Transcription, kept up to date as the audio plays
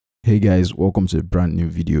Hey guys, welcome to a brand new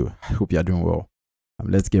video. I hope you are doing well.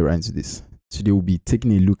 Let's get right into this. Today we'll be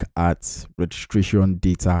taking a look at registration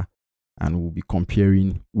data and we'll be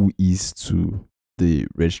comparing Whois to the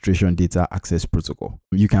registration data access protocol.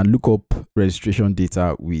 You can look up registration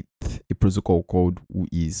data with a protocol called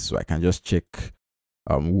Whois. So I can just check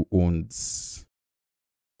who owns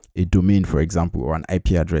a domain, for example, or an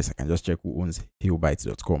IP address. I can just check who owns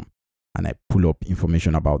hailbytes.com. And I pull up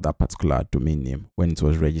information about that particular domain name, when it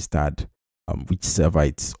was registered, which server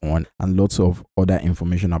it's on, and lots of other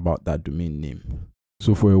information about that domain name.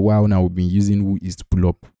 So for a while now, we've been using Whois to pull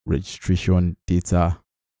up registration data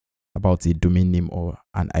about a domain name or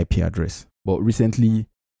an IP address. But recently,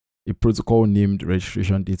 a protocol named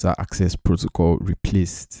Registration Data Access Protocol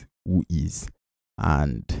replaced Whois.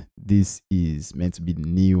 And this is meant to be the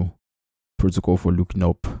new protocol for looking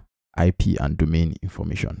up IP and domain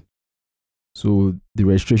information. So the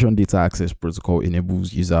registration data access protocol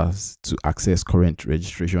enables users to access current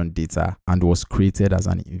registration data and was created as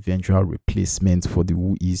an eventual replacement for the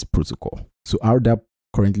Whois protocol. So RDAP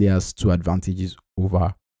currently has two advantages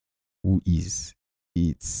over Whois.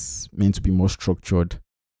 It's meant to be more structured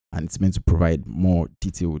and it's meant to provide more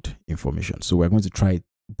detailed information. So we're going to try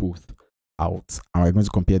both out and we're going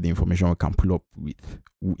to compare the information we can pull up with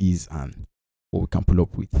Whois and what we can pull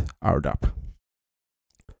up with RDAP.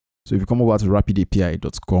 So if you come over to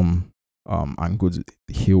rapidapi.com and go to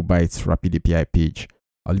the Hailbytes Rapid API page,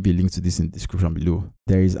 I'll leave a link to this in the description below.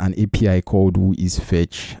 There is an API called Whois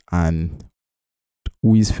Fetch, and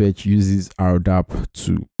Whois Fetch uses RDAP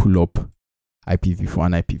to pull up IPv4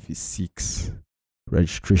 and IPv6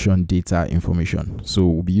 registration data information. So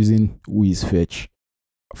we'll be using Whois Fetch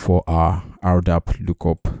for our RDAP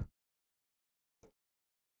lookup,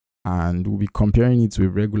 and we'll be comparing it to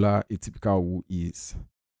a typical Whois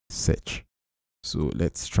search. So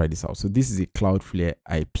let's try this out. So this is a Cloudflare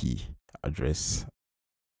IP address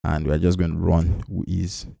and we're just going to run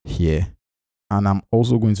Whois here, and I'm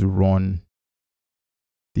also going to run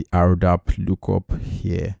the RDAP lookup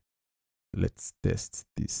here. Let's test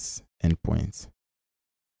this endpoint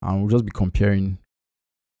and we'll just be comparing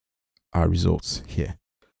our results here.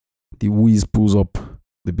 The Whois pulls up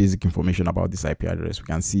the basic information about this IP address. We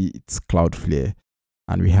can see it's Cloudflare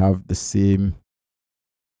and we have the same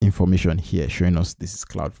information here showing us this is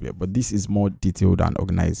Cloudflare, but this is more detailed and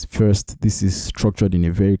organized. First, this is structured in a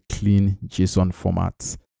very clean JSON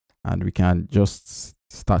format, and we can just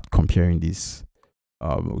start comparing this.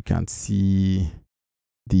 We can see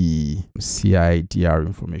the CIDR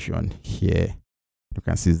information here. You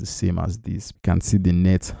can see it's the same as this. We can see the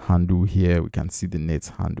net handle here. We can see the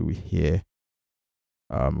net handle here.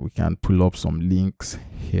 We can pull up some links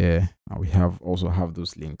here, and we also have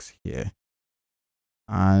those links here.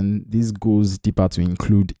 And this goes deeper to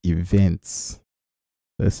include events.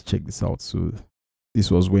 Let's check this out. So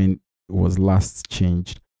this was when it was last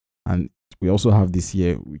changed, and we also have this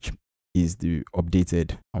here, which is the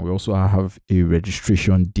updated, and we also have a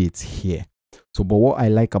registration date here. So but what I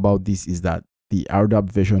like about this is that the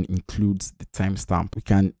RDAP version includes the timestamp. We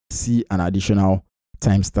can see an additional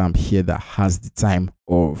timestamp here that has the time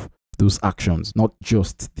of those actions, not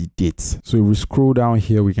just the dates. So if we scroll down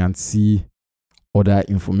here, we can see other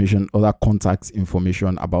information, other contact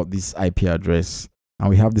information about this IP address, and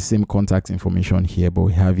we have the same contact information here, but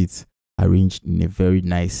we have it arranged in a very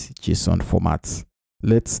nice JSON format.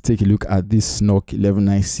 Let's take a look at this SNOC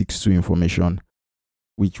 11962 information,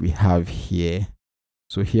 which we have here.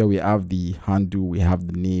 So here we have the handle, we have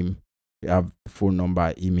the name, we have the phone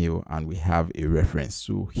number, email, and we have a reference.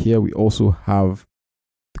 So here we also have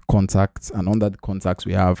the contacts, and under the contacts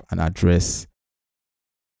we have an address.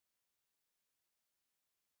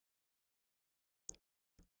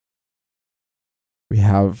 We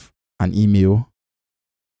have an email,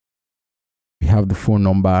 we have the phone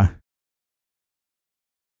number,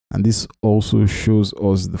 and this also shows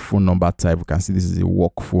us the phone number type. We can see this is a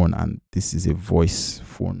work phone and this is a voice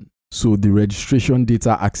phone. So the registration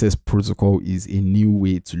data access protocol is a new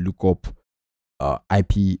way to look up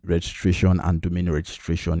IP registration and domain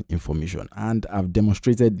registration information. And I've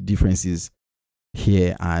demonstrated the differences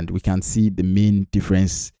here, and we can see the main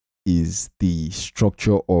difference is the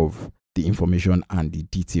structure of the information and the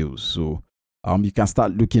details. So you can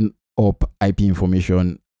start looking up IP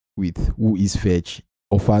information with Whois Fetch.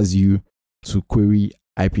 Offers you to query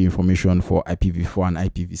IP information for IPv4 and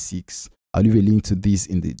IPv6. I'll leave a link to this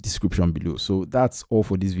in the description below. So that's all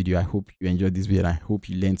for this video. I hope you enjoyed this video and I hope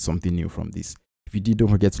you learned something new from this. If you did, don't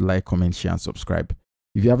forget to like, comment, share, and subscribe.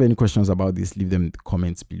 If you have any questions about this, leave them in the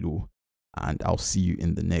comments below, and I'll see you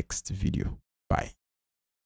in the next video. Bye.